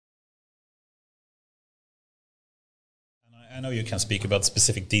know you can speak about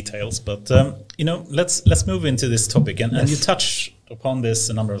specific details, but let's move into this topic. And you touched upon this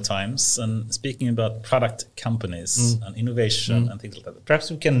a number of times. And speaking about product companies and innovation and things like that,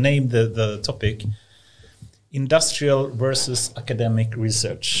 perhaps we can name the topic industrial versus academic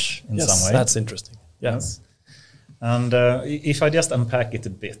research in some way. That's interesting. Yes. And if I just unpack it a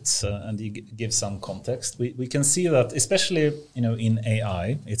bit and you give some context, we can see that especially in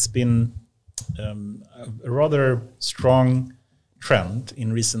AI, it's been a rather strong trend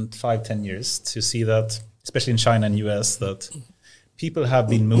in recent 5-10 years to see that, especially in China and US, that people have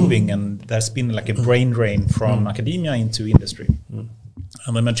been moving and there's been like a brain drain from academia into industry.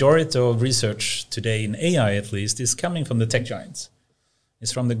 And the majority of research today in AI, at least, is coming from the tech giants.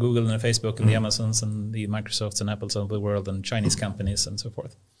 It's from the Google and the Facebook and the Amazons and the Microsofts and Apples of the world and Chinese companies and so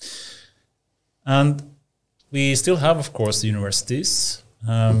forth. And we still have, of course, the universities,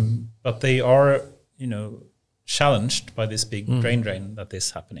 but they are, challenged by this big brain drain that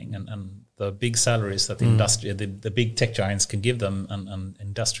is happening and the big salaries that the big tech giants can give them and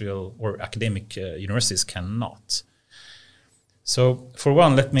industrial or academic universities cannot. So, for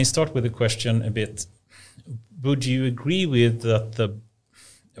one, let me start with the question a bit. Would you agree with that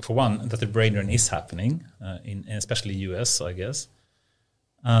the brain drain is happening, in especially US, I guess,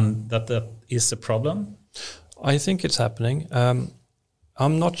 and that is a problem? I think it's happening.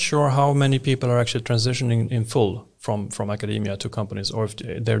 I'm not sure how many people are actually transitioning in full from academia to companies, or if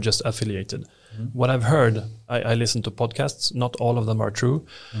they're just affiliated. What I've heard, I listen to podcasts. Not all of them are true.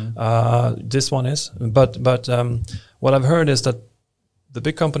 This one is, but what I've heard is that the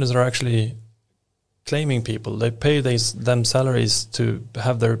big companies are actually claiming people. They pay them salaries to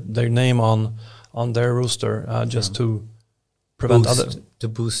have their name on their roster to prevent to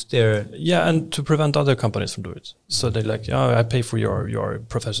boost their and to prevent other companies from doing it. So they're like, I pay for your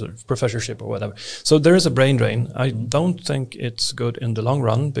professorship or whatever. So there is a brain drain. I don't think it's good in the long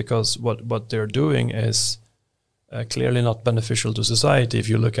run, because what they're doing is clearly not beneficial to society. If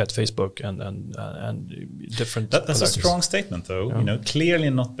you look at Facebook and different, that's a strong statement, though. Clearly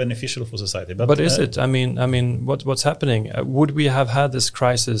not beneficial for society. But is it? I mean, what's happening? Would we have had this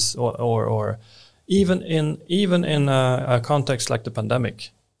crisis or even in a context like the pandemic,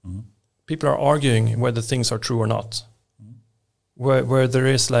 people are arguing whether things are true or not. Where there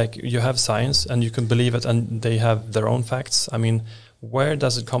is you have science and you can believe it, and they have their own facts. I mean, where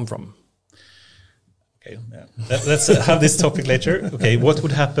does it come from? Okay, let's have this topic later. Okay, what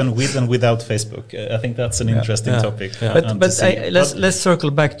would happen with and without Facebook? I think that's an interesting topic. Yeah. But let's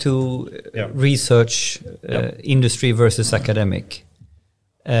circle back to research, industry versus academic.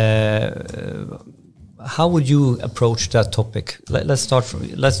 How would you approach that topic? Let's start from.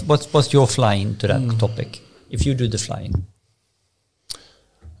 What's your flying to that topic? If you do the flying,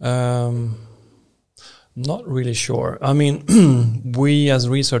 not really sure. I mean, we as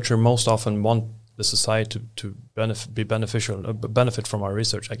researchers most often want the society to benefit from our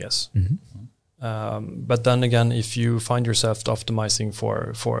research, I guess. But then again, if you find yourself optimizing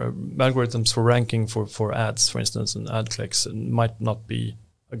for algorithms for ranking for ads, for instance, and ad clicks, it might not be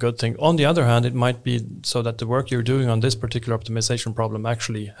a good thing. On the other hand, it might be so that the work you're doing on this particular optimization problem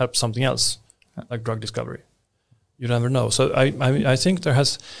actually helps something else, like drug discovery. You never know. So I think there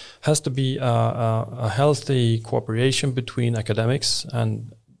has to be a healthy cooperation between academics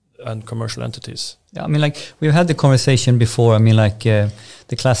and commercial entities. Yeah, I mean, we've had the conversation before. I mean,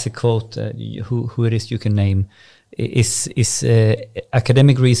 the classic quote, who it is you can name, is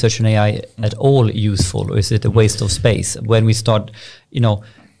academic research in AI at all useful, or is it a waste of space when we start,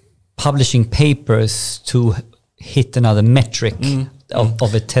 publishing papers to hit another metric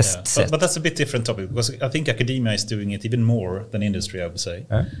of a test set? But that's a bit different topic, because I think academia is doing it even more than industry, I would say,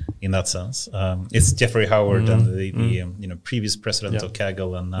 in that sense. It's Jeffrey Howard and the previous president of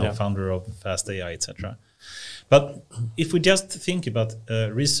Kaggle and now founder of Fast AI, etc. But if we just think about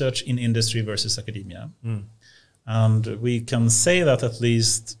research in industry versus academia, and we can say that at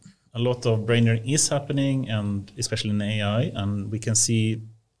least a lot of brain drain is happening, and especially in AI, and we can see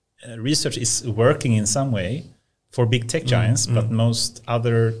research is working in some way for big tech giants, but most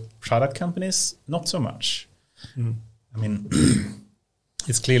other product companies, not so much. I mean,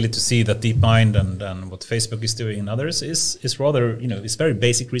 it's clearly to see that DeepMind and what Facebook is doing and others is rather, it's very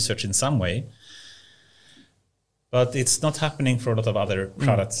basic research in some way, but it's not happening for a lot of other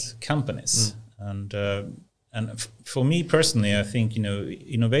product companies. And for me personally, I think,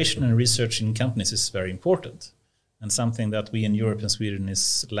 innovation and research in companies is very important, and something that we in Europe and Sweden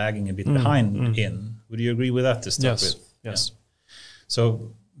is lagging a bit behind in. Would you agree with that to start with? Yes. Yeah.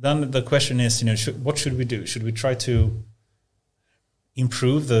 So then the question is, what should we do? Should we try to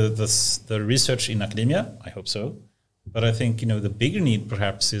improve the research in academia? I hope so. But I think the bigger need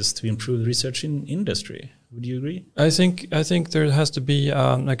perhaps is to improve research in industry. Would you agree? I think there has to be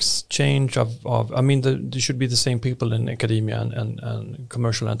an exchange of I mean, there should be the same people in academia and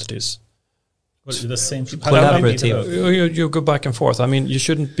commercial entities. Well, the same people. Collaborative. You go back and forth. I mean, you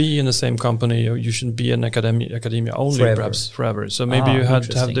shouldn't be in the same company, or you shouldn't be in academia only perhaps forever. So maybe you had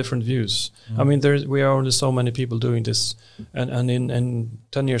to have different views. I mean, we are only so many people doing this, and in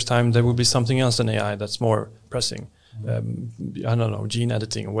 10 years' time there will be something else in AI that's more pressing. I don't know, gene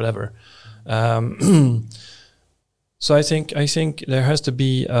editing or whatever. So I think there has to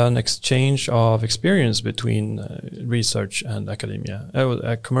be an exchange of experience between research and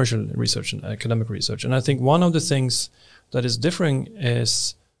academia, commercial research and academic research. And I think one of the things that is differing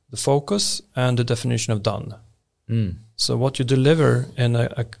is the focus and the definition of done. So what you deliver in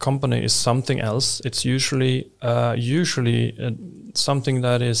a company is something else. It's usually something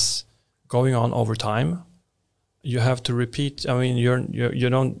that is going on over time. You have to repeat. I mean, you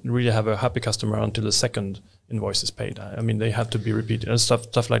don't really have a happy customer until the second invoice is paid. I mean, they have to be repeated and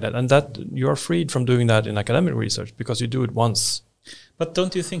stuff like that. And that you're freed from doing that in academic research because you do it once. But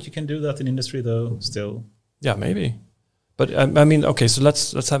don't you think you can do that in industry though? Still? Yeah, maybe. But I mean, okay. So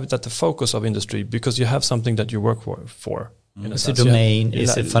let's have it at the focus of industry because you have something that you work for. It's a domain.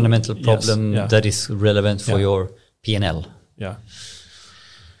 It's a fundamental problem that is relevant for your P&L. Yeah.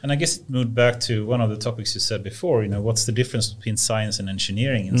 And I guess it moved back to one of the topics you said before, what's the difference between science and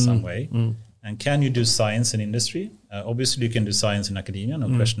engineering in some way? And can you do science in industry? Obviously, you can do science in academia, no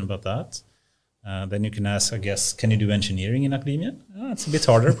question about that. Then you can ask, I guess, can you do engineering in academia? It's a bit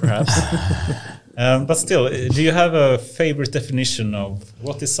harder, perhaps. But still, do you have a favorite definition of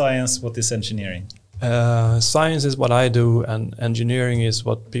what is science, what is engineering? Science is what I do, and engineering is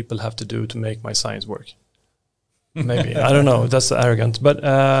what people have to do to make my science work. Maybe. I don't know. That's arrogant. But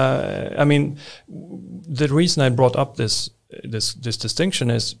I mean, the reason I brought up this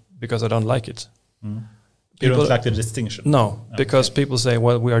distinction is because I don't like it. You don't like the distinction? No, because people say,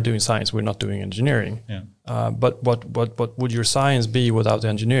 well, we are doing science, we're not doing engineering. Yeah. But what would your science be without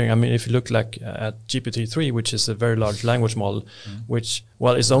engineering? I mean, if you look at GPT-3, which is a very large language model, which,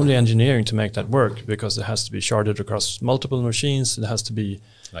 well, it's only engineering to make that work because it has to be sharded across multiple machines. It has to be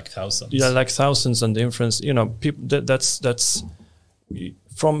like thousands. Yeah, like thousands, and the inference. People. That's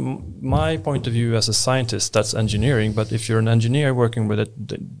from my point of view as a scientist, that's engineering. But if you're an engineer working with it,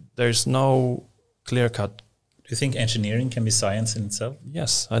 there's no clear cut. Do you think engineering can be science in itself?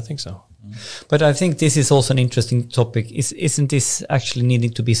 Yes, I think so. But I think this is also an interesting topic. Isn't this actually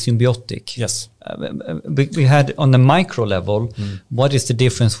needing to be symbiotic? Yes. We had on the micro level, what is the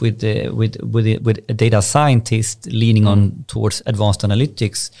difference with a data scientist leaning on towards advanced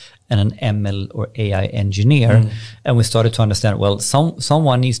analytics and an ML or AI engineer? And we started to understand, well,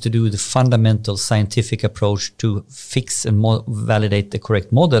 someone needs to do the fundamental scientific approach to fix and validate the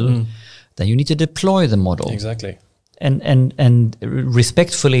correct model. Then you need to deploy the model. Exactly. And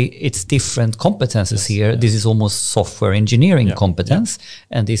respectfully, it's different competences here. This is almost software engineering competence,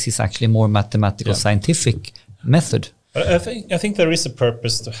 and this is actually more mathematical, scientific method. But I think there is a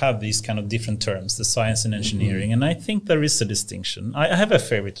purpose to have these kind of different terms, the science and engineering, and I think there is a distinction. I have a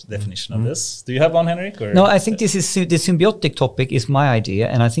favorite definition of this. Do you have one, Henrik? Or? No, I think this is the symbiotic topic is my idea,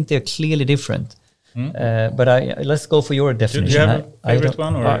 and I think they're clearly different. But let's go for your definition. Do you have a favorite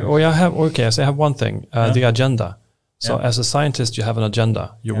one? Or? I have one thing, the agenda. So as a scientist, you have an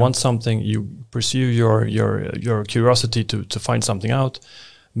agenda. You want something, you pursue your curiosity to find something out.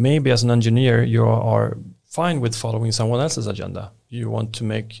 Maybe as an engineer, you are fine with following someone else's agenda. You want to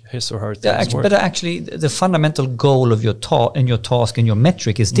make his or her things work. But actually, the fundamental goal of your task and your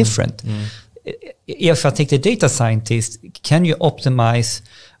metric is different. If I take the data scientist, can you optimize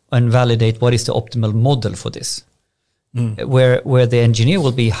and validate what is the optimal model for this? Where the engineer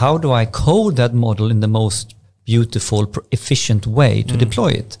will be, how do I code that model in the most beautiful, efficient way to deploy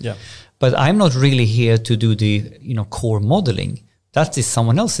it? But I'm not really here to do the core modeling. That is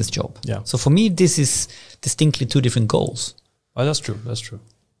someone else's job. So for me, this is distinctly two different goals. Oh, that's true.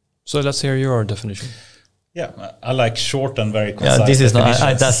 So let's hear your definition. Yeah, I like short and very concise. Yeah, this is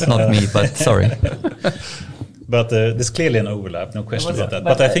not. That's not me. But sorry. But there's clearly an overlap, no question about that.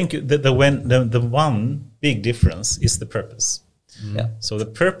 But I think the one big difference is the purpose. So the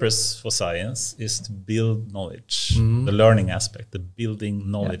purpose for science is to build knowledge, the learning aspect, the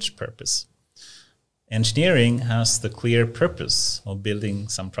building knowledge purpose. Engineering has the clear purpose of building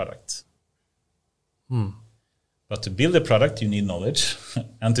some product. But to build a product, you need knowledge.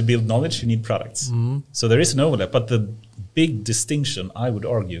 And to build knowledge, you need products. So there is an overlap. But the big distinction, I would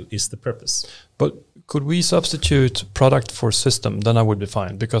argue, is the purpose. But could we substitute product for system? Then I would be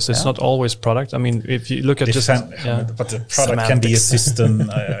fine, because it's not always product. I mean, if you look at but the product can be a system,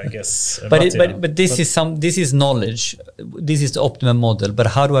 I guess. But this is knowledge. This is the optimum model. But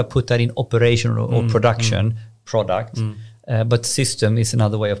how do I put that in operation or production product? But system is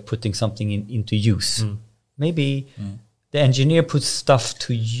another way of putting something into use. Maybe the engineer puts stuff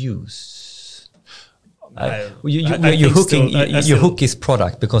to use. You're hook is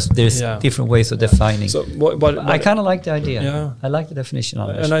product, because there's different ways of defining. So, but I kind of like the idea. Yeah. I like the definition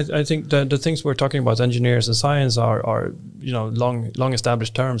of it. And I think the things we're talking about, engineers and science, are long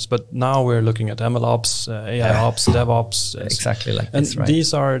established terms. But now we're looking at MLOps, AIOps, DevOps. Exactly like and this, right?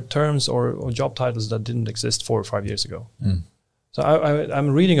 These are terms or job titles that didn't exist 4 or 5 years ago. So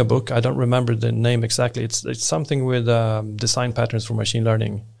I'm reading a book. I don't remember the name exactly. It's something with design patterns for machine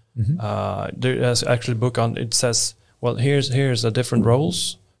learning. There's actually a book on it. Says, well, here's the different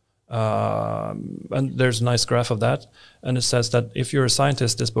roles, and there's a nice graph of that, and it says that if you're a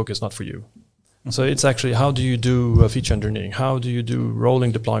scientist, this book is not for you. So it's actually, how do you do feature engineering? How do you do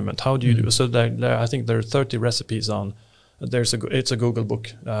rolling deployment? How do you do? So I think there are 30 recipes on. It's a Google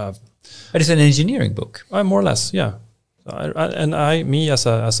book. But it's an engineering book. More or less, yeah. Me as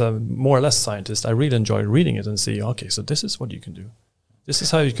a more or less scientist, I really enjoy reading it and see, okay, so this is what you can do. This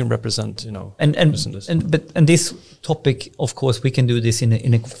is how you can represent, and this topic, of course, we can do this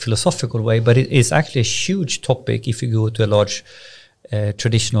in a philosophical way, but it is actually a huge topic if you go to a large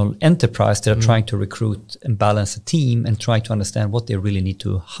traditional enterprise that are trying to recruit and balance a team and try to understand what they really need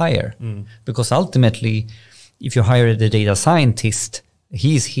to hire. Because ultimately, if you hire the data scientist,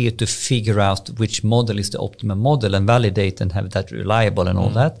 he's here to figure out which model is the optimum model and validate and have that reliable and all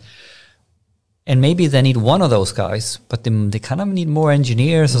that. And maybe they need one of those guys, but they kind of need more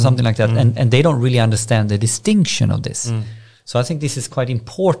engineers or something like that. And they don't really understand the distinction of this. So I think this is quite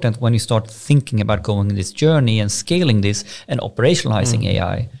important when you start thinking about going this journey and scaling this and operationalizing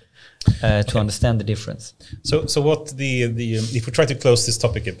AI to understand the difference. So what if we try to close this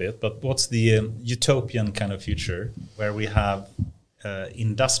topic a bit, but what's the utopian kind of future where we have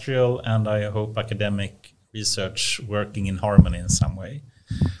industrial and I hope academic research working in harmony in some way?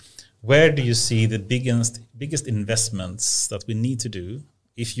 Where do you see the biggest investments that we need to do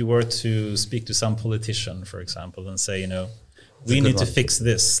if you were to speak to some politician, for example, and say, we need to fix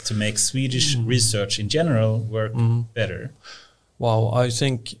this to make Swedish research in general work better? Wow, I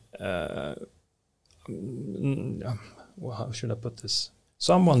think, how should I put this?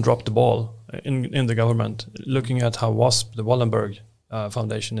 Someone dropped the ball in the government, looking at how WASP, the Wallenberg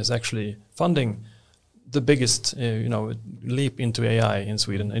Foundation, is actually funding the biggest leap into AI in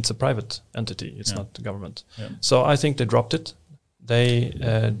Sweden. It's a private entity. It's not the government. Yeah. So I think they dropped it.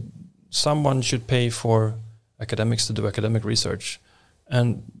 Someone should pay for academics to do academic research,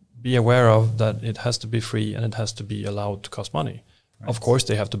 and be aware of that it has to be free and it has to be allowed to cost money. Right. Of course,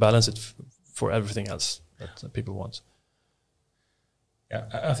 they have to balance it for everything else that people want. Yeah,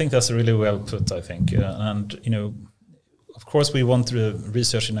 I think that's really well put. I think, of course, we want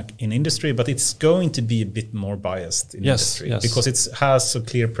research in industry, but it's going to be a bit more biased in industry because it has a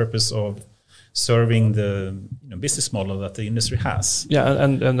clear purpose of serving the business model that the industry has. Yeah,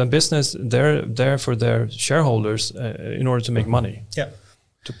 and the business, they're there for their shareholders in order to make money. Yeah,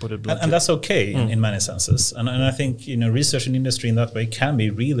 to put it bluntly. And that's okay in many senses. And I think research in industry in that way can be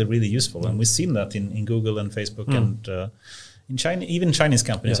really, really useful. And we've seen that in Google and Facebook and in China, even Chinese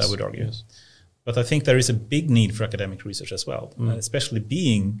companies, I would argue. Yes. But I think there is a big need for academic research as well, especially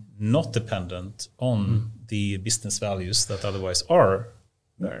being not dependent on the business values that otherwise are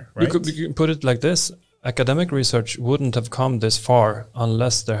there. Right? We could put it like this: academic research wouldn't have come this far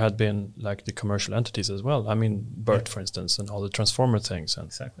unless there had been like the commercial entities as well. I mean, BERT, for instance, and all the transformer things.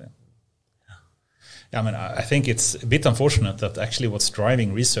 Exactly. Yeah, I mean, I think it's a bit unfortunate that actually what's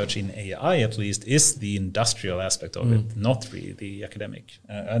driving research in AI, at least, is the industrial aspect of it, not really the academic.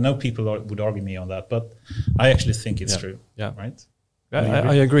 I know people would argue me on that, but I actually think it's true. Yeah, right. Yeah,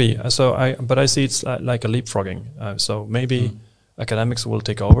 I agree. But I see it's like a leapfrogging. So maybe academics will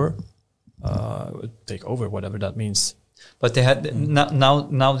take over, whatever that means. But they had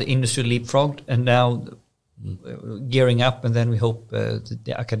now the industry leapfrogged, and now gearing up, and then we hope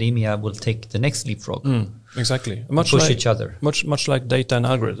the academia will take the next leapfrog. Exactly. Push each other. Much like data and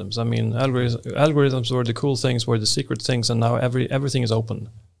algorithms. I mean, algorithms were the cool things, were the secret things, and now everything is open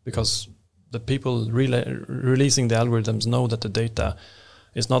because the people releasing the algorithms know that the data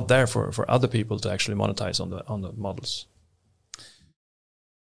is not there for other people to actually monetize on the models.